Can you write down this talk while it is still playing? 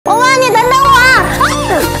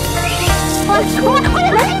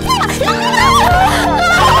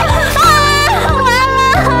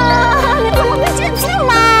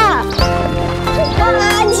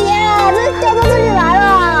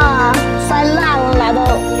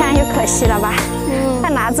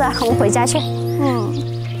了，我们回家去。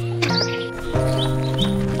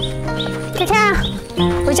跳跳，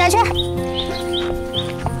回家去。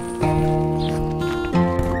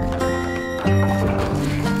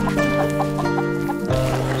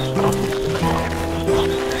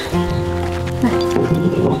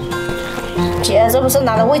姐，这不是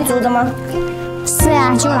拿来喂猪的吗？是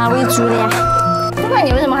呀，就拿喂猪的呀。那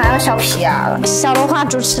你为什么还要削皮啊？削的话，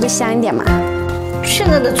猪吃的香一点嘛。现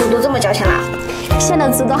在的猪都这么矫情啦？现在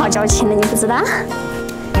猪都好矫情的，你不知道？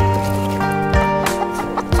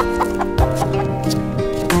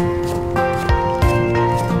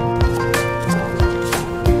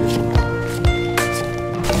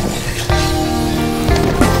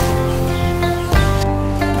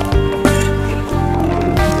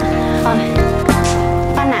好了，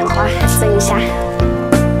把南瓜蒸一下，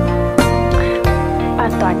把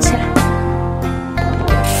它端起来。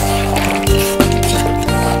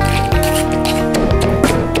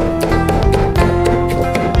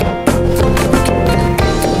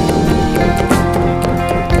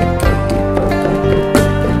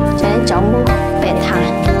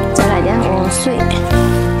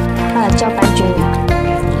搅拌均匀，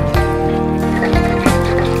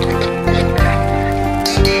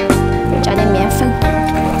加点面粉，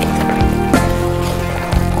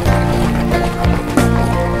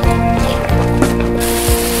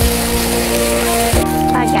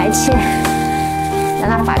把它盖起，让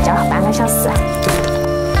它发酵半个小时。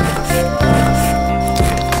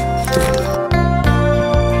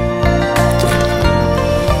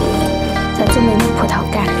再准备点葡萄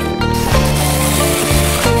干。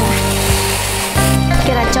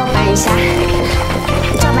给它搅拌一下，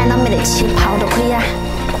搅拌到没得气泡都可以啊。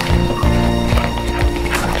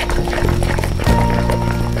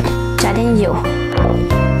加点油，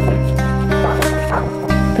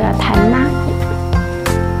不要太辣。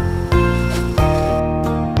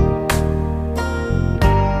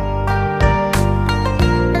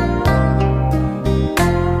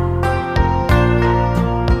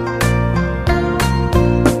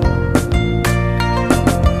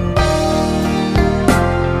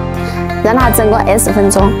让它蒸个20分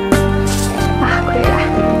钟，可以了。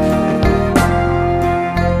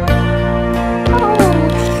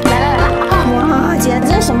来了！哇，姐，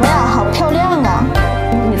这是什么呀？好漂亮啊！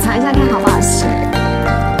你尝一下看好不好吃？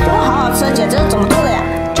这个好好吃，姐，这是怎么做的呀？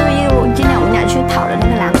就用今天我们俩去讨的那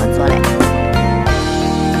个南瓜做的。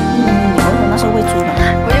你问我那是喂猪的？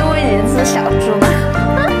我就喂你只小猪嘛。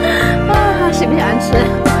喜不喜欢吃？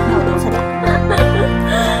那我多吃点。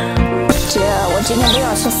姐，我今天不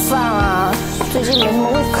想吃饭啊，最近没什么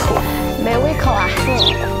胃口。没胃口啊？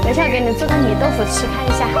等一下给你做个米豆腐吃，看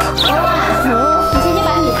一下。你先去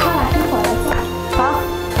把米泡了，一会儿来做。好。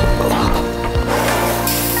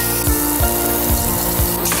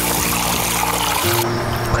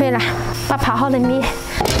可以了，把泡好的米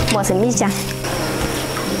磨成米浆。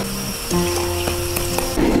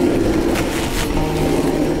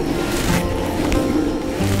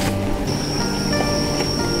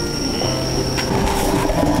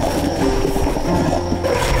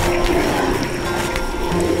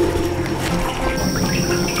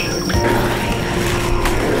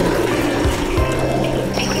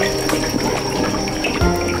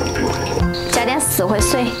加点石灰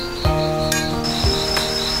水，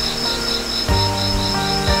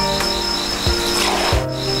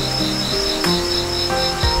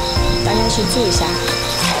大家去煮一下，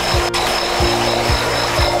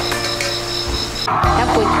要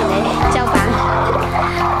不停的搅拌，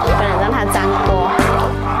不能让它粘锅。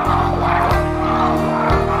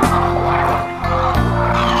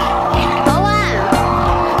博文，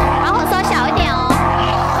把火烧小一点哦。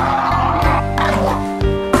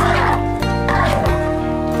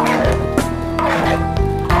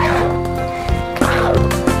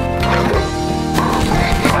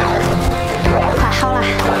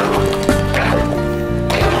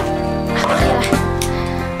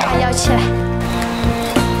起来，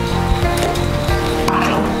把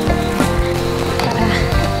它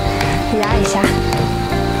压一下，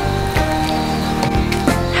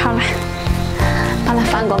好了，把它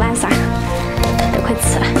放锅板上，就可以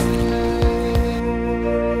吃了。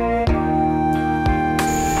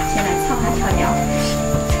先来炒下调料，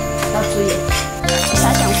要注意下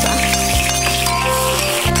姜丝，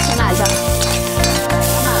先辣椒，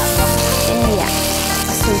点盐、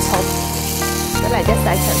生抽。再来点三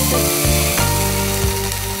香水，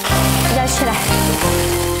舀起来，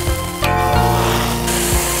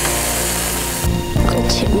可以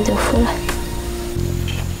切米豆腐了。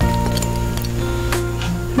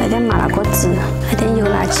来点麻辣果汁，来点油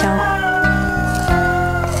辣椒，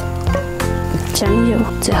酱油，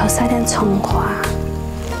最后撒点葱花，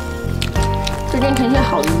点看起来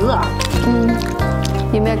好热啊。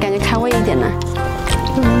有没有感觉开胃一点呢？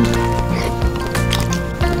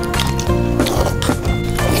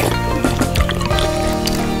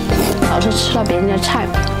老是吃了别人家菜，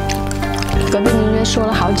隔壁邻居说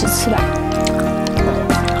了好几次了。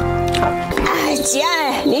哎，姐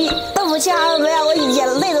儿，你豆腐切好了没有？我眼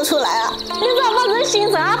泪都出来了。你咋把这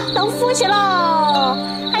心肠都富起了？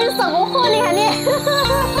还有扫过货呢，还你？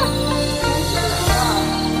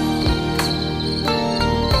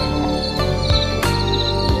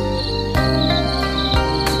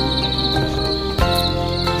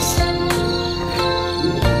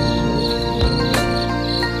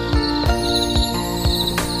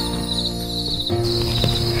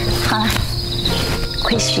好了，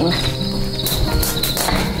亏熏了。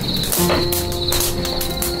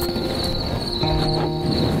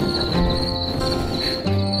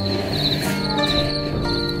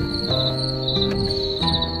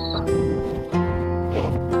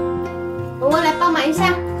我来帮忙一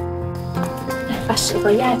下，把石头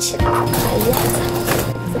压起来，把它压着。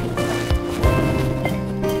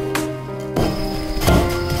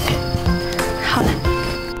好了。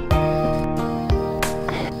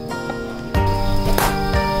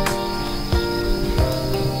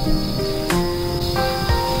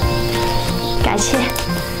盖起，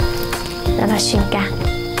让它熏干。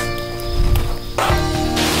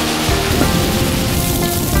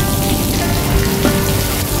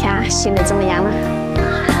看，熏得怎么样了？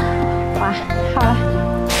哇，好了，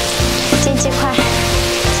煎鸡块，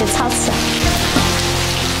去炒吃。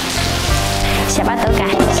先把豆干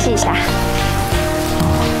洗一下。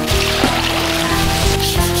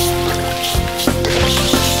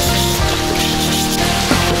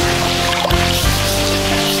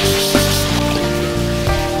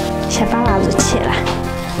先把腊肉切了，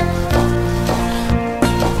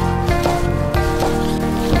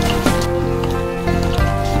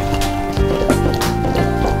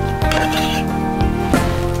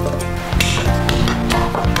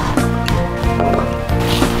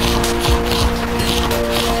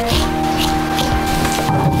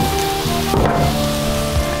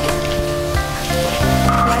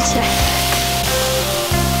拿起来。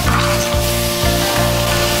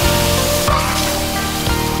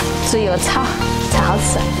猪油炒才好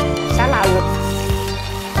吃，加腊肉，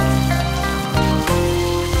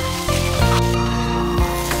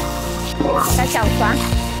加姜蒜、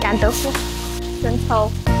干豆腐、生抽、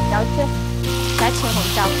料酒，加青红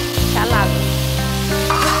椒，加腊肉，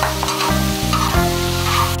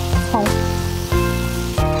葱，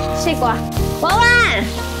西瓜，文文，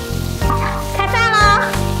开饭喽！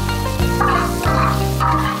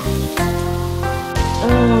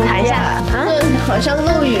看一下啊，好像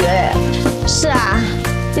漏雨哎。是啊，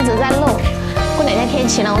一直在漏。过两天天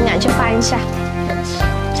气了，我们俩去翻一下，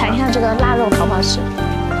尝一下这个腊肉好不好吃。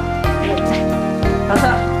老师，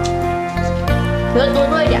油多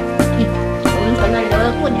做一点。我们存在留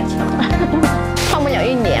着过年吃了。放不了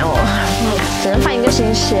1年哦，只能放1个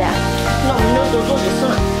星期。那我们就多做几次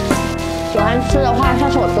嘛。喜欢吃的话，下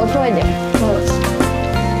次我多做一点。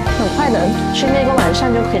很快的，吃那个晚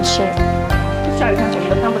上就可以吃。下雨天什么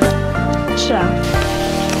都看不到。是啊。